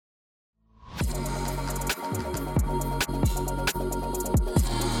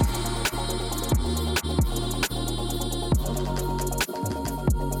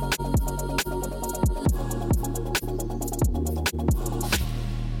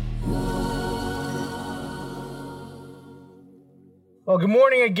Well, good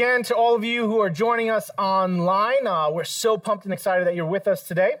morning again to all of you who are joining us online. We're so pumped and excited that you're with us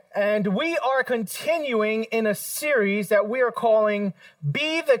today. And we are continuing in a series that we are calling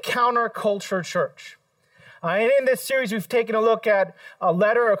Be the Counterculture Church. And in this series, we've taken a look at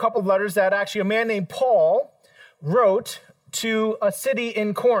a couple of letters that actually a man named Paul wrote to a city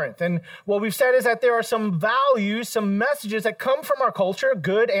in Corinth. And what we've said is that there are some values, some messages that come from our culture,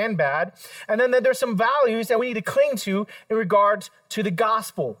 good and bad. And then there's some values that we need to cling to in regards to the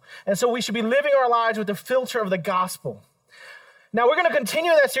gospel. And so we should be living our lives with the filter of the gospel. Now, we're going to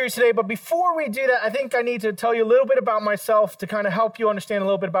continue that series today, but before we do that, I think I need to tell you a little bit about myself to kind of help you understand a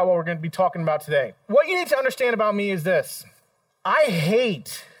little bit about what we're going to be talking about today. What you need to understand about me is this. I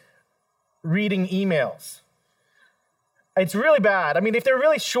hate reading emails. It's really bad. I mean, if they're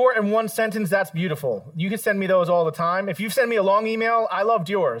really short in one sentence, that's beautiful. You can send me those all the time. If you send me a long email, I loved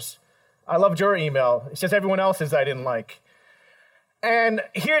yours. I loved your email. It's just everyone else's I didn't like. And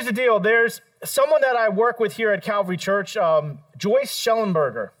here's the deal. There's someone that I work with here at Calvary Church, Joyce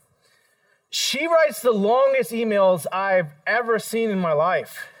Schellenberger. She writes the longest emails I've ever seen in my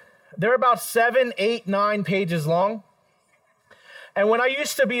life. They're about 7, 8, 9 pages long. And when I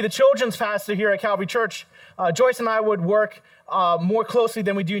used to be the children's pastor here at Calvary Church, Joyce and I would work more closely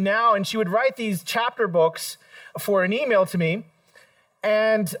than we do now, and she would write these chapter books for an email to me,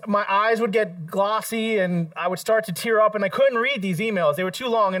 and my eyes would get glossy, and I would start to tear up, and I couldn't read these emails. They were too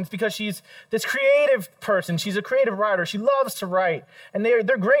long, and it's because she's this creative person. She's a creative writer. She loves to write, and they're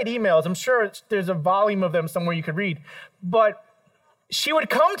great emails. I'm sure there's a volume of them somewhere you could read, but she would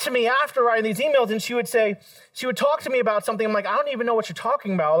come to me after writing these emails and she would talk to me about something. I'm like, I don't even know what you're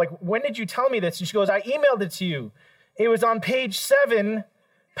talking about. Like, when did you tell me this? And she goes, I emailed it to you. It was on page 7,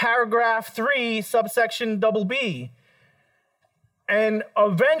 paragraph 3, subsection B. And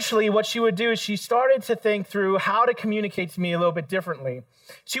eventually what she would do is she started to think through how to communicate to me a little bit differently.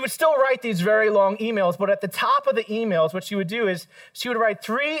 She would still write these very long emails, but at the top of the emails, what she would do is she would write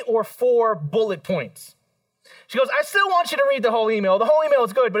 3 or 4 bullet points. She goes, I still want you to read the whole email. The whole email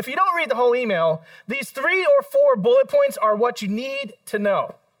is good, but if you don't read the whole email, these 3 or 4 bullet points are what you need to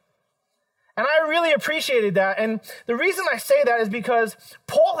know. And I really appreciated that. And the reason I say that is because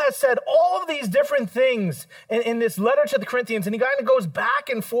Paul has said all of these different things in this letter to the Corinthians, and he kind of goes back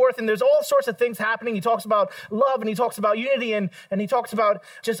and forth, and there's all sorts of things happening. He talks about love, and he talks about unity, and he talks about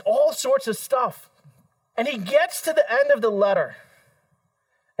just all sorts of stuff. And he gets to the end of the letter,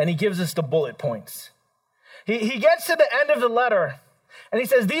 and he gives us the bullet points. He gets to the end of the letter, and he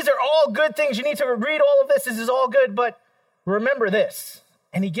says, these are all good things. You need to read all of this. This is all good, but remember this.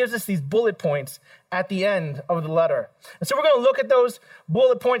 And he gives us these bullet points at the end of the letter. And so we're going to look at those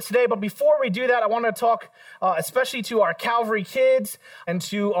bullet points today. But before we do that, I want to talk especially to our Calvary kids and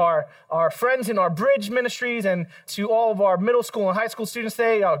to our friends in our Bridge ministries and to all of our middle school and high school students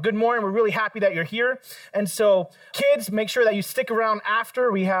today. Good morning. We're really happy that you're here. And so kids, make sure that you stick around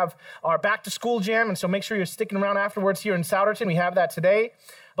after. We have our back to school jam. And so make sure you're sticking around afterwards here in Souderton. We have that today.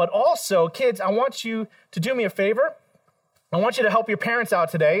 But also, kids, I want you to do me a favor. I want you to help your parents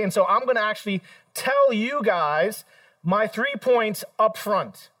out today. And so I'm going to actually tell you guys my 3 points up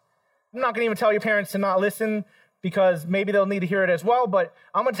front. I'm not going to even tell your parents to not listen because maybe they'll need to hear it as well, but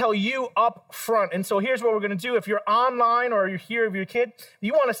I'm going to tell you up front. And so here's what we're going to do. If you're online or you're here with your kid, if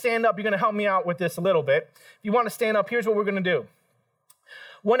you want to stand up, you're going to help me out with this a little bit. If you want to stand up, here's what we're going to do.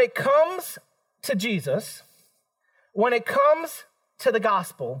 When it comes to Jesus, when it comes to the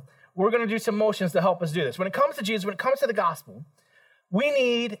gospel, we're going to do some motions to help us do this. When it comes to Jesus, when it comes to the gospel, we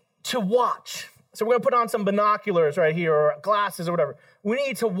need to watch. So we're going to put on some binoculars right here or glasses or whatever. We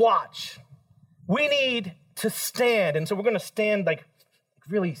need to watch. We need to stand. And so we're going to stand like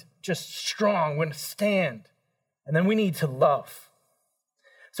really just strong. We're going to stand. And then we need to love.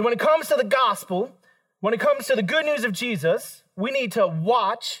 So when it comes to the gospel, when it comes to the good news of Jesus, we need to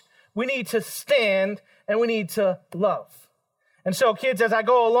watch, we need to stand, and we need to love. And so, kids, as I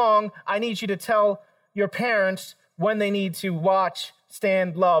go along, I need you to tell your parents when they need to watch,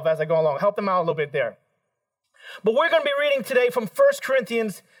 stand, love as I go along. Help them out a little bit there. But we're going to be reading today from 1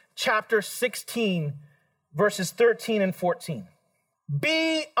 Corinthians chapter 16, verses 13 and 14.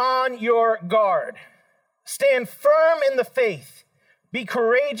 Be on your guard. Stand firm in the faith. Be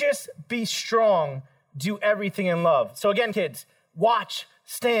courageous, be strong. Do everything in love. So again, kids, watch,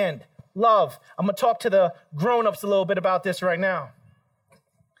 stand, love. I'm going to talk to the grown-ups a little bit about this right now.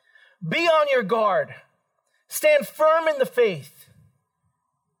 Be on your guard. Stand firm in the faith.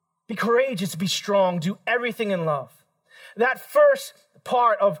 Be courageous, be strong. Do everything in love. That first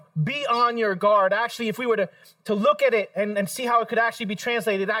part of be on your guard, actually, if we were to look at it and see how it could actually be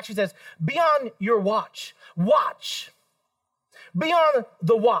translated, it actually says, be on your watch. Watch. Be on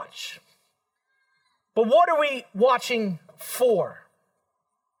the watch. But what are we watching for?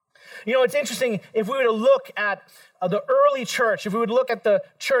 You know, it's interesting, if we were to look at the early church, if we would look at the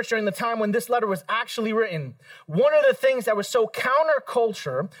church during the time when this letter was actually written, one of the things that was so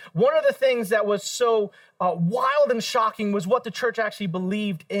counterculture, one of the things that was so wild and shocking was what the church actually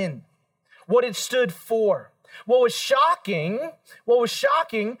believed in, what it stood for. What was shocking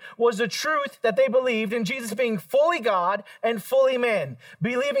was the truth that they believed in Jesus being fully God and fully man,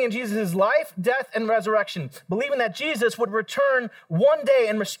 believing in Jesus' life, death, and resurrection, believing that Jesus would return one day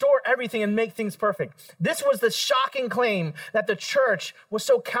and restore everything and make things perfect. This was the shocking claim that the church was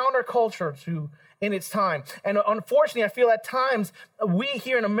so counterculture to in its time. And unfortunately, I feel at times we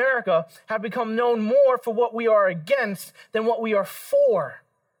here in America have become known more for what we are against than what we are for.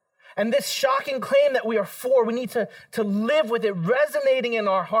 And this shocking claim that we are for, we need to live with it resonating in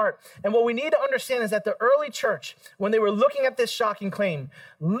our heart. And what we need to understand is that the early church, when they were looking at this shocking claim,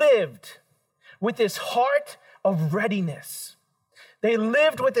 lived with this heart of readiness. They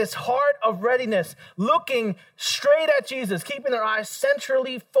lived with this heart of readiness, looking straight at Jesus, keeping their eyes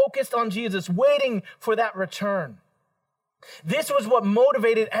centrally focused on Jesus, waiting for that return. This was what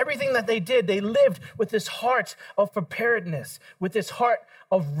motivated everything that they did. They lived with this heart of preparedness, with this heart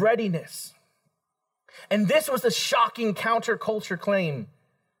of readiness. And this was the shocking counterculture claim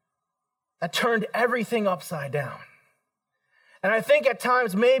that turned everything upside down. And I think at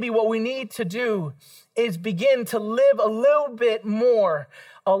times maybe what we need to do is begin to live a little bit more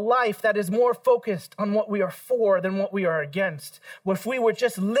a life that is more focused on what we are for than what we are against. If we would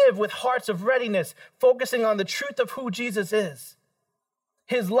just live with hearts of readiness, focusing on the truth of who Jesus is,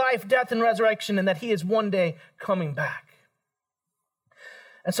 his life, death, and resurrection, and that he is one day coming back.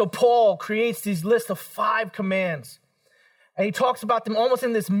 And so Paul creates these lists of 5 commands. And he talks about them almost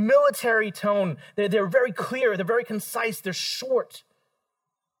in this military tone. They're very clear, they're very concise, they're short.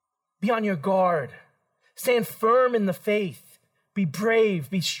 Be on your guard. Stand firm in the faith. Be brave,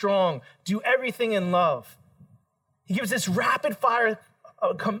 be strong, do everything in love. He gives this rapid fire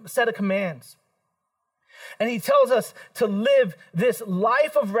set of commands. And he tells us to live this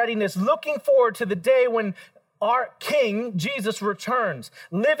life of readiness, looking forward to the day when our King, Jesus, returns.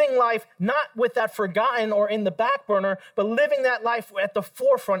 Living life not with that forgotten or in the back burner, but living that life at the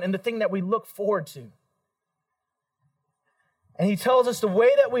forefront and the thing that we look forward to. And he tells us the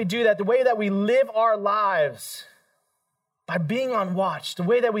way that we do that, the way that we live our lives, by being on watch, the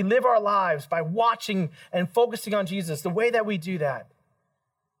way that we live our lives, by watching and focusing on Jesus, the way that we do that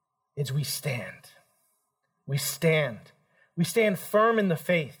is we stand. We stand. We stand firm in the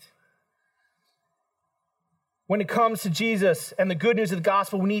faith. When it comes to Jesus and the good news of the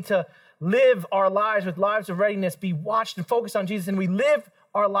gospel, we need to live our lives with lives of readiness, be watched and focused on Jesus, and we live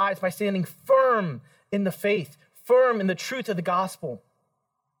our lives by standing firm in the faith, firm in the truth of the gospel.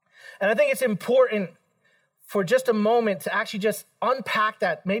 And I think it's important for just a moment to actually just unpack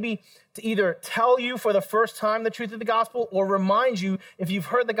that, maybe to either tell you for the first time the truth of the gospel or remind you, if you've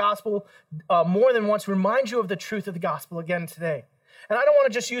heard the gospel more than once, remind you of the truth of the gospel again today. And I don't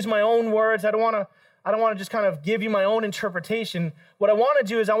want to just use my own words. I don't want to just kind of give you my own interpretation. What I want to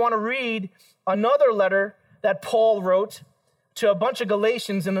do is I want to read another letter that Paul wrote to a bunch of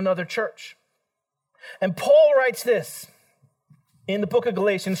Galatians in another church. And Paul writes this in the book of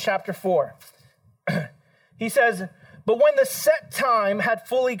Galatians, chapter 4. He says, "But when the set time had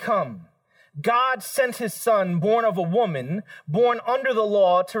fully come, God sent his son, born of a woman, born under the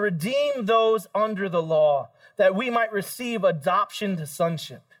law, to redeem those under the law, that we might receive adoption to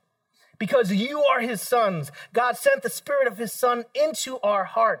sonship. Because you are his sons, God sent the Spirit of his Son into our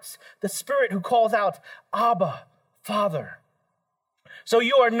hearts, the Spirit who calls out, 'Abba, Father.' So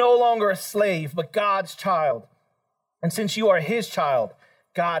you are no longer a slave, but God's child. And since you are his child,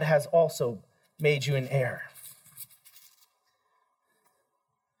 God has also made you an heir."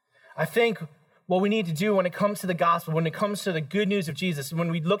 I think what we need to do when it comes to the gospel, when it comes to the good news of Jesus,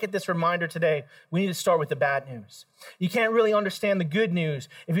 when we look at this reminder today, we need to start with the bad news. You can't really understand the good news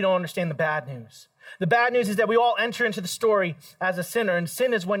if you don't understand the bad news. The bad news is that we all enter into the story as a sinner, and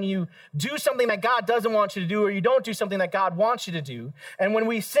sin is when you do something that God doesn't want you to do, or you don't do something that God wants you to do. And when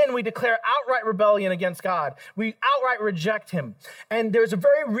we sin, we declare outright rebellion against God. We outright reject him. And there's a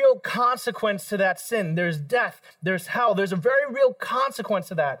very real consequence to that sin. There's death, there's hell, there's a very real consequence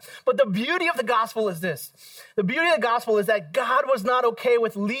to that. But the beauty of the gospel is this. The beauty of the gospel is that God was not okay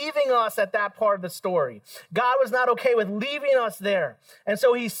with leaving us at that part of the story. God was not okay with leaving us there. And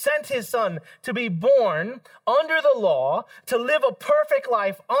so he sent his son to be born under the law, to live a perfect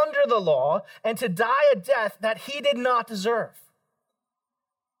life under the law, and to die a death that he did not deserve.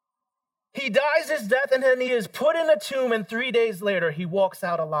 He dies his death, and then he is put in a tomb, and 3 days later, he walks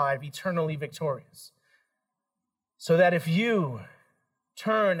out alive, eternally victorious. So that if you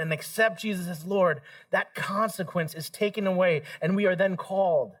turn and accept Jesus as Lord, that consequence is taken away, and we are then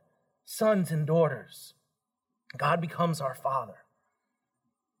called sons and daughters. God becomes our Father.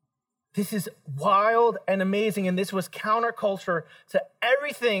 This is wild and amazing, and this was counterculture to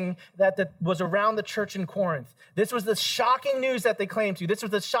everything that was around the church in Corinth. This was the shocking news that they claimed to. This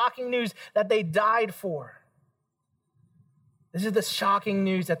was the shocking news that they died for. This is the shocking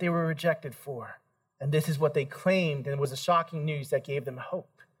news that they were rejected for. And this is what they claimed, and it was the shocking news that gave them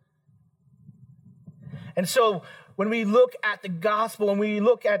hope. And so when we look at the gospel and we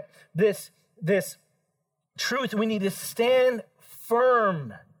look at this truth, we need to stand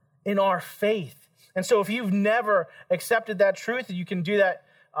firm in our faith. And so if you've never accepted that truth, you can do that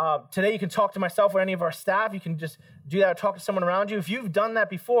today. You can talk to myself or any of our staff. You can just do that or talk to someone around you. If you've done that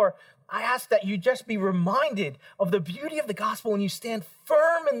before, I ask that you just be reminded of the beauty of the gospel when you stand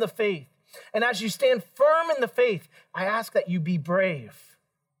firm in the faith. And as you stand firm in the faith, I ask that you be brave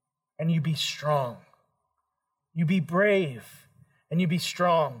and you be strong. You be brave and you be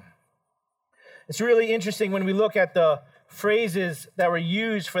strong. It's really interesting when we look at the phrases that were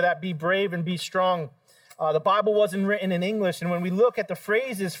used for that be brave and be strong. The Bible wasn't written in English, and when we look at the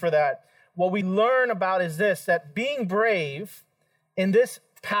phrases for that, what we learn about is this, that being brave in this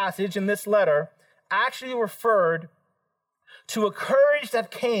passage, in this letter, actually referred to a courage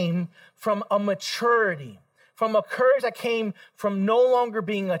that came from a maturity, from a courage that came from no longer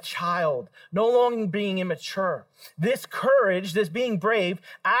being a child, no longer being immature. This courage, this being brave,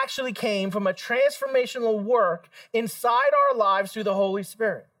 actually came from a transformational work inside our lives through the Holy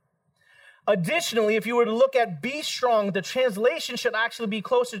Spirit. Additionally, if you were to look at be strong, the translation should actually be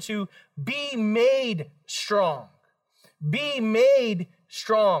closer to be made strong. Be made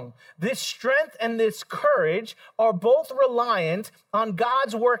strong. This strength and this courage are both reliant on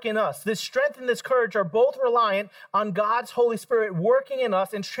God's work in us. This strength and this courage are both reliant on God's Holy Spirit working in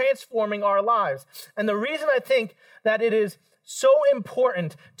us and transforming our lives. And the reason I think that it is so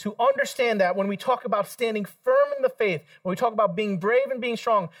important to understand that when we talk about standing firm in the faith, when we talk about being brave and being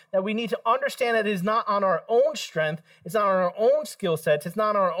strong, that we need to understand that it is not on our own strength, it's not on our own skill sets, it's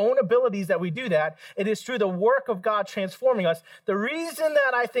not on our own abilities that we do that. It is through the work of God transforming us. The reason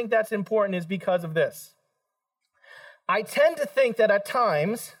that I think that's important is because of this. I tend to think that at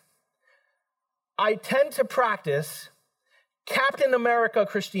times, I tend to practice Captain America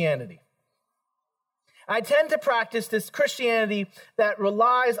Christianity. I tend to practice this Christianity that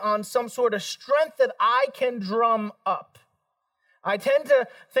relies on some sort of strength that I can drum up. I tend to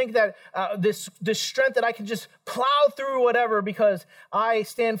think that this strength that I can just plow through whatever because I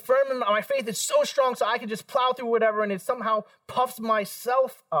stand firm in my faith is so strong so I can just plow through whatever, and it somehow puffs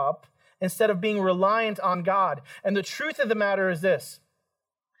myself up instead of being reliant on God. And the truth of the matter is this.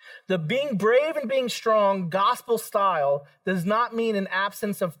 The being brave and being strong gospel style does not mean an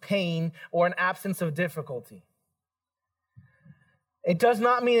absence of pain or an absence of difficulty. It does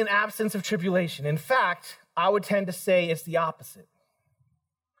not mean an absence of tribulation. In fact, I would tend to say it's the opposite.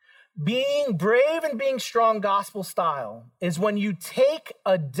 Being brave and being strong gospel style is when you take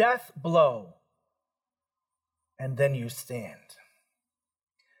a death blow and then you stand.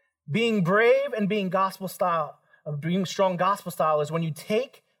 Being brave and being gospel style, being strong gospel style is when you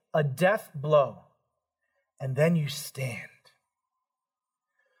take a death blow and then you stand.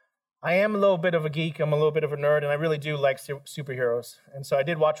 I am a little bit of a geek. I'm a little bit of a nerd, and I really do like superheroes. And so I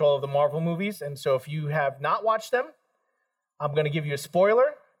did watch all of the Marvel movies. And so if you have not watched them, I'm going to give you a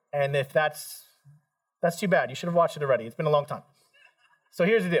spoiler. And if that's too bad. You should have watched it already. It's been a long time. So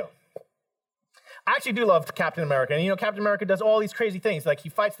here's the deal. I actually do love Captain America. And Captain America does all these crazy things. Like he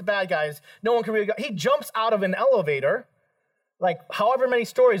fights the bad guys. No one can really he jumps out of an elevator, like however many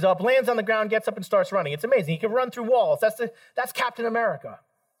stories up, lands on the ground, gets up and starts running. It's amazing. He can run through walls. That's Captain America.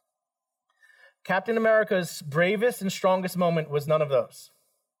 Captain America's bravest and strongest moment was none of those.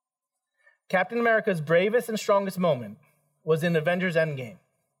 Captain America's bravest and strongest moment was in Avengers Endgame.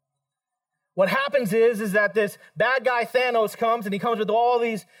 What happens is that this bad guy Thanos comes, and he comes with all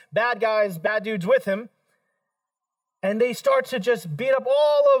these bad guys, bad dudes with him, and they start to just beat up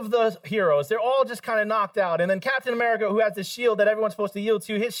all of the heroes. They're all just kind of knocked out. And then Captain America, who has this shield that everyone's supposed to yield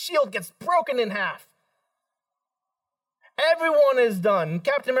to, his shield gets broken in half. Everyone is done.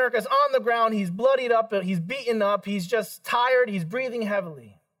 Captain America's on the ground. He's bloodied up. He's beaten up. He's just tired. He's breathing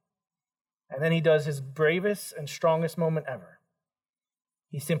heavily. And then he does his bravest and strongest moment ever.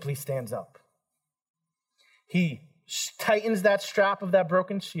 He simply stands up. He tightens that strap of that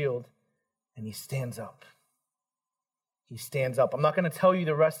broken shield, and he stands up. He stands up. I'm not going to tell you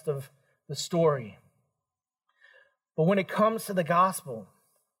the rest of the story. But when it comes to the gospel,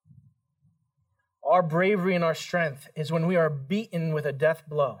 our bravery and our strength is when we are beaten with a death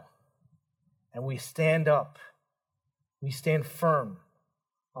blow and we stand up, we stand firm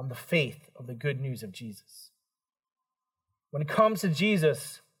on the faith of the good news of Jesus. When it comes to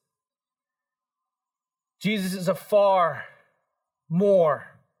Jesus, Jesus is a far more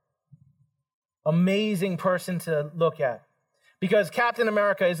amazing person to look at, because Captain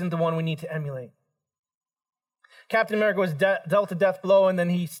America isn't the one we need to emulate. Captain America was dealt a death blow and then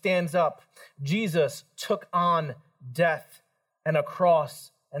he stands up. Jesus took on death and a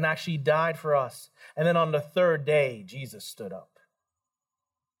cross and actually died for us. And then on the third day, Jesus stood up.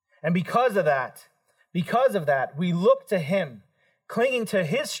 And because of that, we look to him, clinging to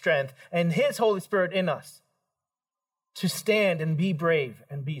his strength and his Holy Spirit in us to stand and be brave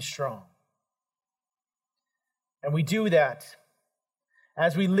and be strong. And we do that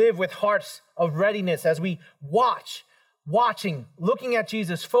as we live with hearts of readiness, as we watching, looking at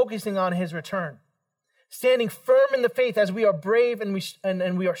Jesus, focusing on his return, standing firm in the faith as we are brave and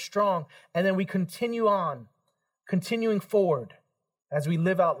we are strong, and then we continuing forward as we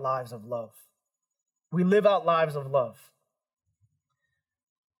live out lives of love. We live out lives of love.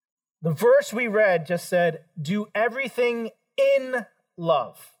 The verse we read just said, do everything in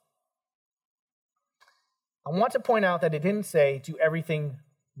love. I want to point out that it didn't say do everything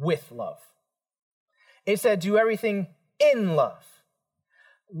with love. It said do everything in love.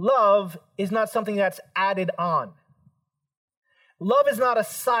 Love is not something that's added on. Love is not a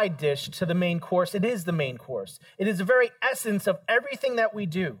side dish to the main course. It is the main course. It is the very essence of everything that we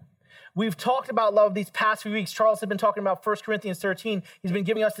do. We've talked about love these past few weeks. Charles has been talking about 1 Corinthians 13. He's been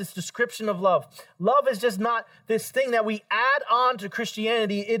giving us this description of love. Love is just not this thing that we add on to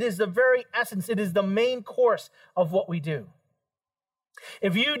Christianity. It is the very essence. It is the main course of what we do.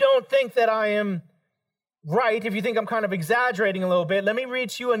 If you don't think that I am right, if you think I'm kind of exaggerating a little bit, let me read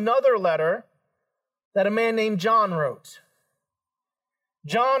to you another letter that a man named John wrote.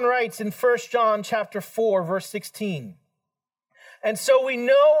 John writes in 1 John chapter 4, verse 16. And so we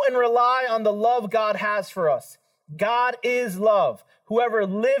know and rely on the love God has for us. God is love. Whoever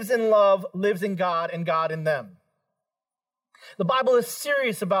lives in love lives in God and God in them. The Bible is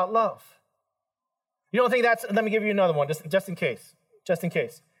serious about love. You don't think that's, let me give you another one, just in case.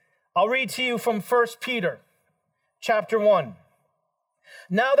 I'll read to you from 1 Peter chapter 1.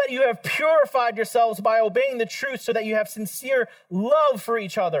 Now that you have purified yourselves by obeying the truth so that you have sincere love for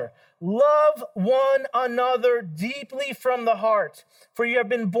each other, love one another deeply from the heart. For you have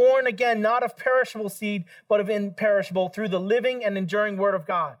been born again, not of perishable seed, but of imperishable, through the living and enduring word of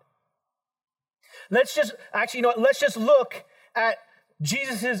God. Let's just look at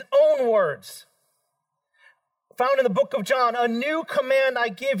Jesus' own words. Found in the book of John, a new command I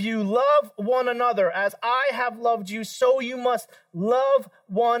give you, love one another. As I have loved you, so you must love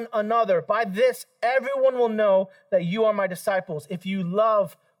one another. By this, everyone will know that you are my disciples, if you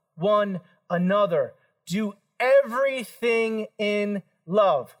love one another. Do everything in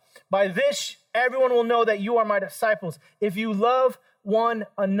love. By this, everyone will know that you are my disciples, if you love one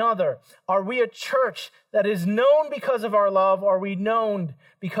another. Are we a church that is known because of our love, or are we known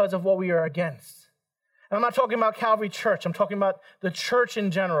because of what we are against? And I'm not talking about Calvary Church. I'm talking about the church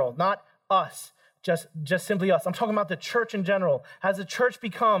in general, not us, just simply us. I'm talking about the church in general. Has the church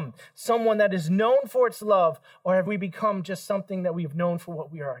become someone that is known for its love, or have we become just something that we've known for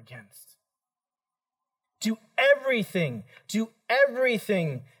what we are against? Do everything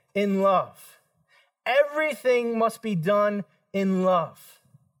in love. Everything must be done in love.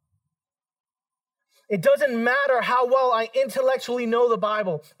 It doesn't matter how well I intellectually know the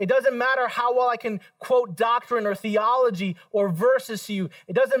Bible. It doesn't matter how well I can quote doctrine or theology or verses to you.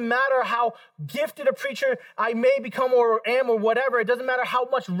 It doesn't matter how gifted a preacher I may become or am or whatever. It doesn't matter how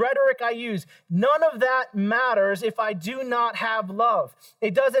much rhetoric I use. None of that matters if I do not have love.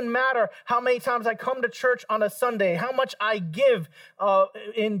 It doesn't matter how many times I come to church on a Sunday, how much I give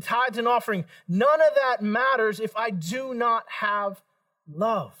in tithes and offering. None of that matters if I do not have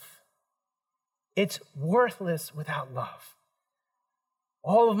love. It's worthless without love.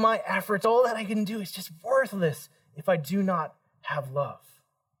 All of my efforts, all that I can do is just worthless if I do not have love.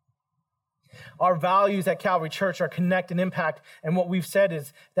 Our values at Calvary Church are connect and impact. And what we've said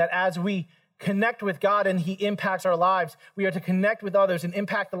is that as we connect with God and he impacts our lives, we are to connect with others and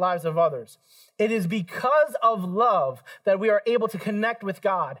impact the lives of others. It is because of love that we are able to connect with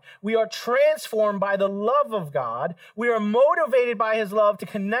God. We are transformed by the love of God. We are motivated by his love to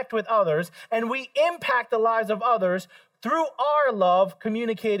connect with others, and we impact the lives of others through our love,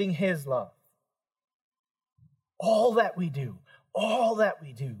 communicating his love. All that we do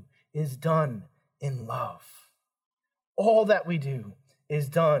is done in love. All that we do is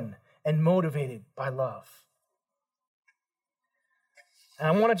done and motivated by love. And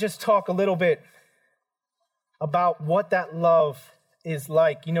I want to just talk a little bit about what that love is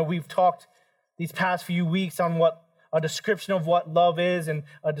like. You know, we've talked these past few weeks on what a description of what love is and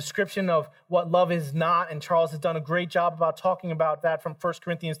a description of what love is not. And Charles has done a great job about talking about that from 1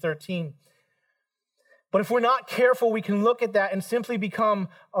 Corinthians 13. But if we're not careful, we can look at that and simply become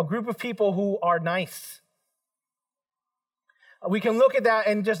a group of people who are nice. We can look at that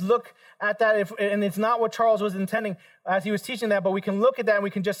and just look at that, and it's not what Charles was intending as he was teaching that, but we can look at that and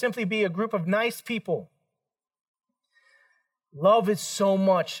we can just simply be a group of nice people. Love is so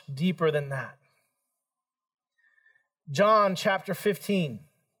much deeper than that. John chapter 15,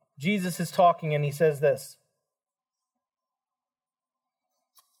 Jesus is talking and he says this.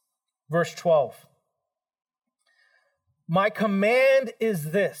 Verse 12. My command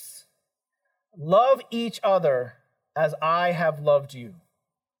is this: love each other as I have loved you.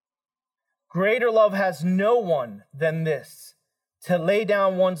 Greater love has no one than this, to lay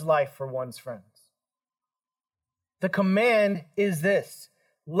down one's life for one's friends. The command is this: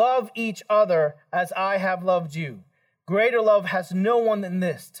 love each other as I have loved you. Greater love has no one than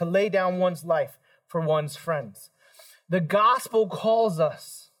this, to lay down one's life for one's friends. The gospel calls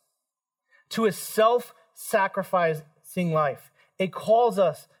us to a self-sacrificing life. It calls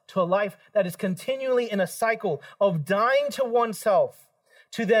us to a life that is continually in a cycle of dying to oneself,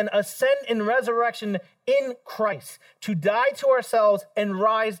 to then ascend in resurrection in Christ, to die to ourselves and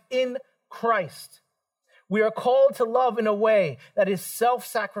rise in Christ. We are called to love in a way that is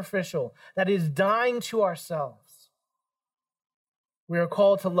self-sacrificial, that is dying to ourselves. We are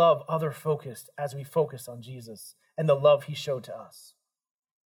called to love other-focused as we focus on Jesus and the love he showed to us.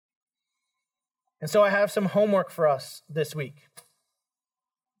 And so I have some homework for us this week.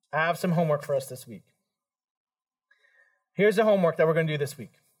 Here's the homework that we're going to do this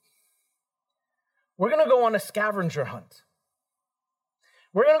week. We're going to go on a scavenger hunt.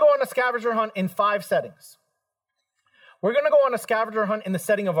 We're going to go on a scavenger hunt in 5 settings. We're going to go on a scavenger hunt in the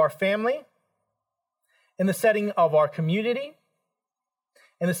setting of our family, in the setting of our community,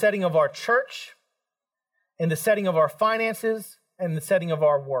 in the setting of our church, in the setting of our finances, and in the setting of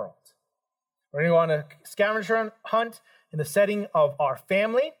our world. We're going to go on a scavenger hunt in the setting of our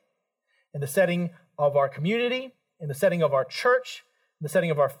family, in the setting of our community, in the setting of our church, in the setting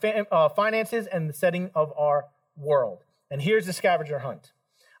of our finances, and the setting of our world. And here's the scavenger hunt.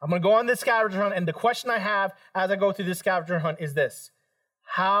 I'm going to go on this scavenger hunt, and the question I have as I go through this scavenger hunt is this: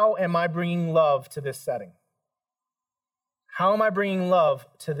 how am I bringing love to this setting? How am I bringing love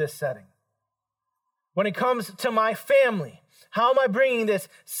to this setting? When it comes to my family, how am I bringing this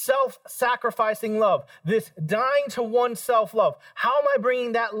self-sacrificing love, this dying to oneself love? How am I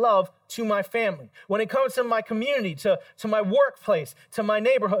bringing that love to my family? When it comes to my community, to my workplace, to my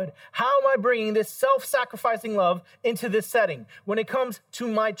neighborhood, how am I bringing this self-sacrificing love into this setting? When it comes to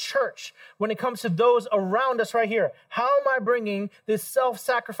my church, when it comes to those around us right here, how am I bringing this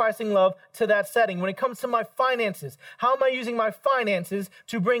self-sacrificing love to that setting? When it comes to my finances, how am I using my finances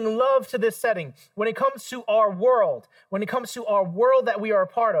to bring love to this setting? When it comes to our world, when it comes to our world that we are a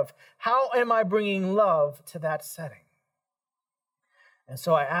part of, how am I bringing love to that setting? And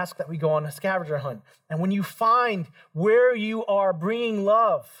so I ask that we go on a scavenger hunt. And when you find where you are bringing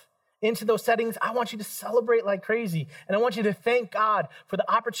love into those settings, I want you to celebrate like crazy. And I want you to thank God for the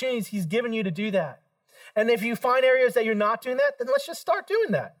opportunities he's given you to do that. And if you find areas that you're not doing that, then let's just start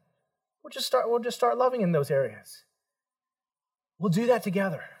doing that. We'll just start loving in those areas. We'll do that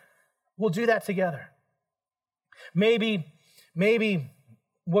together. Maybe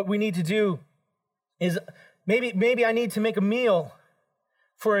what we need to do is maybe I need to make a meal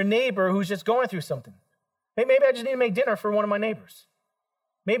for a neighbor who's just going through something. Maybe I just need to make dinner for one of my neighbors.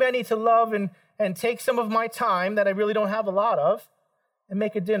 Maybe I need to love and take some of my time that I really don't have a lot of and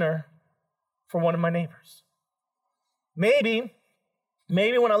make a dinner for one of my neighbors. Maybe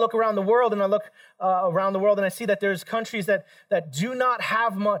when I look around the world and I see that there's countries that do not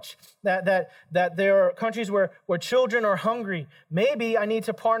have much, that there are countries where children are hungry, maybe I need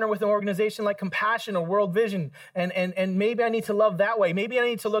to partner with an organization like Compassion or World Vision, and maybe I need to love that way. Maybe I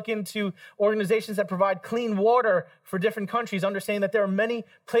need to look into organizations that provide clean water for different countries, understanding that there are many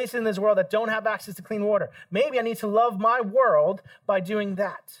places in this world that don't have access to clean water. Maybe I need to love my world by doing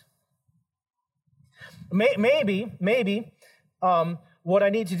that. Maybe, what I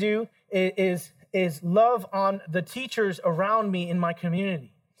need to do is love on the teachers around me in my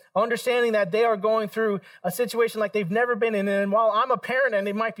community, understanding that they are going through a situation like they've never been in. And while I'm a parent and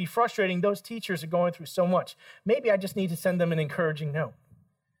it might be frustrating, those teachers are going through so much. Maybe I just need to send them an encouraging note.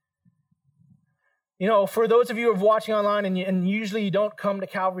 For those of you who are watching online and usually you don't come to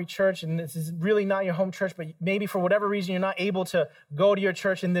Calvary Church, and this is really not your home church, but maybe for whatever reason you're not able to go to your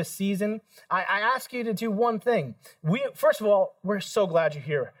church in this season, I ask you to do one thing. First of all, we're so glad you're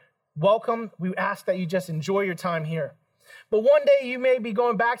here. Welcome. We ask that you just enjoy your time here. But one day you may be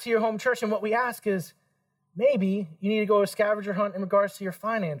going back to your home church, and what we ask is maybe you need to go a scavenger hunt in regards to your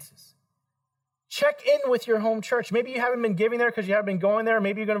finances. Check in with your home church. Maybe you haven't been giving there because you haven't been going there.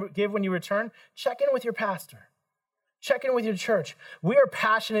 Maybe you're going to give when you return. Check in with your pastor. Check in with your church. We are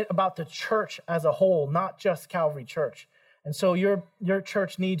passionate about the church as a whole, not just Calvary Church. And so your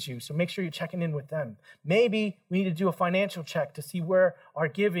church needs you. So make sure you're checking in with them. Maybe we need to do a financial check to see where our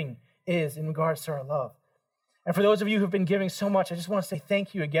giving is in regards to our love. And for those of you who've been giving so much, I just want to say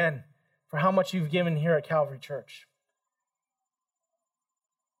thank you again for how much you've given here at Calvary Church.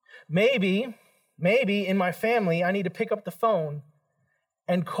 Maybe in my family, I need to pick up the phone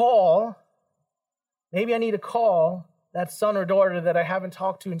and call. Maybe I need to call that son or daughter that I haven't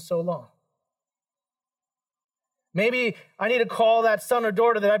talked to in so long. Maybe I need to call that son or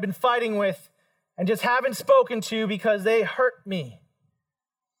daughter that I've been fighting with and just haven't spoken to because they hurt me.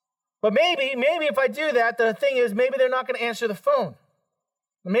 But maybe if I do that, the thing is, maybe they're not going to answer the phone.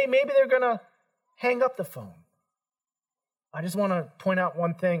 Maybe they're going to hang up the phone. I just want to point out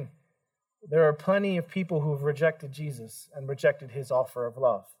one thing. There are plenty of people who have rejected Jesus and rejected his offer of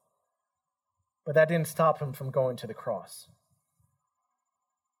love. But that didn't stop him from going to the cross.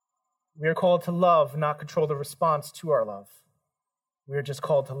 We are called to love, not control the response to our love. We are just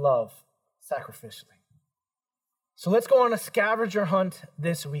called to love sacrificially. So let's go on a scavenger hunt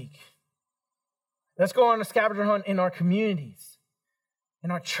this week. Let's go on a scavenger hunt in our communities,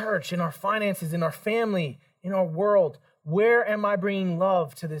 in our church, in our finances, in our family, in our world. Where am I bringing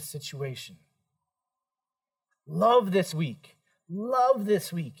love to this situation? Love this week. Love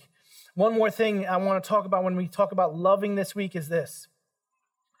this week. One more thing I want to talk about when we talk about loving this week is this.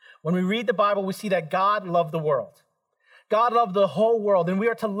 When we read the Bible, we see that God loved the world. God loved the whole world, and we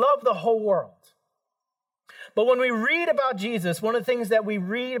are to love the whole world. But when we read about Jesus, one of the things that we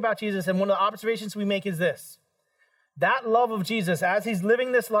read about Jesus and one of the observations we make is this. That love of Jesus, as he's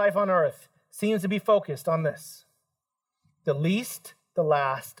living this life on earth, seems to be focused on this. The least, the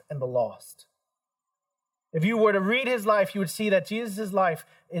last, and the lost. If you were to read his life, you would see that Jesus' life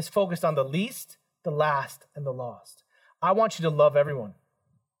is focused on the least, the last, and the lost. I want you to love everyone.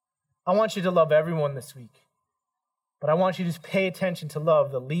 I want you to love everyone this week. But I want you to pay attention to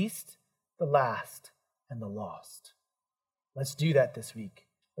love the least, the last, and the lost. Let's do that this week.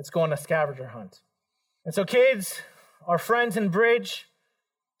 Let's go on a scavenger hunt. And so kids, our friends in Bridge,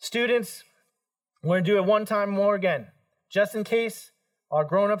 students, we're going to do it one time more again, just in case our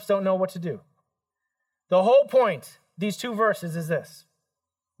grown-ups don't know what to do. The whole point, these two verses, is this.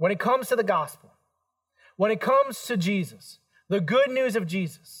 When it comes to the gospel, when it comes to Jesus, the good news of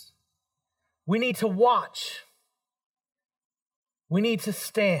Jesus, we need to watch, we need to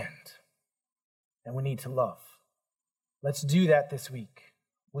stand, and we need to love. Let's do that this week.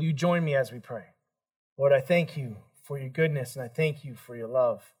 Will you join me as we pray? Lord, I thank you for your goodness, and I thank you for your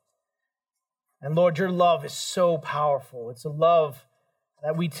love. And Lord, your love is so powerful. It's a love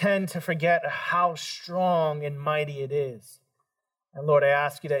that we tend to forget how strong and mighty it is. And Lord, I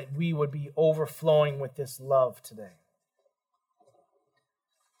ask you that we would be overflowing with this love today.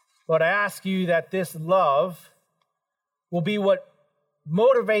 Lord, I ask you that this love will be what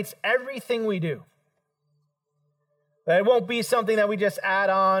motivates everything we do. That it won't be something that we just add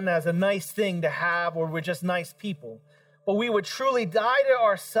on as a nice thing to have, or we're just nice people. But we would truly die to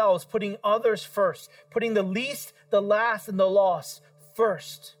ourselves, putting others first, putting the least, the last, and the lost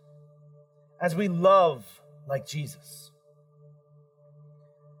first, as we love like Jesus.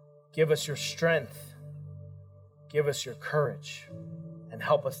 Give us your strength, give us your courage, and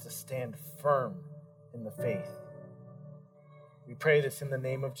help us to stand firm in the faith. We pray this in the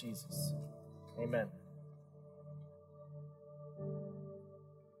name of Jesus. Amen.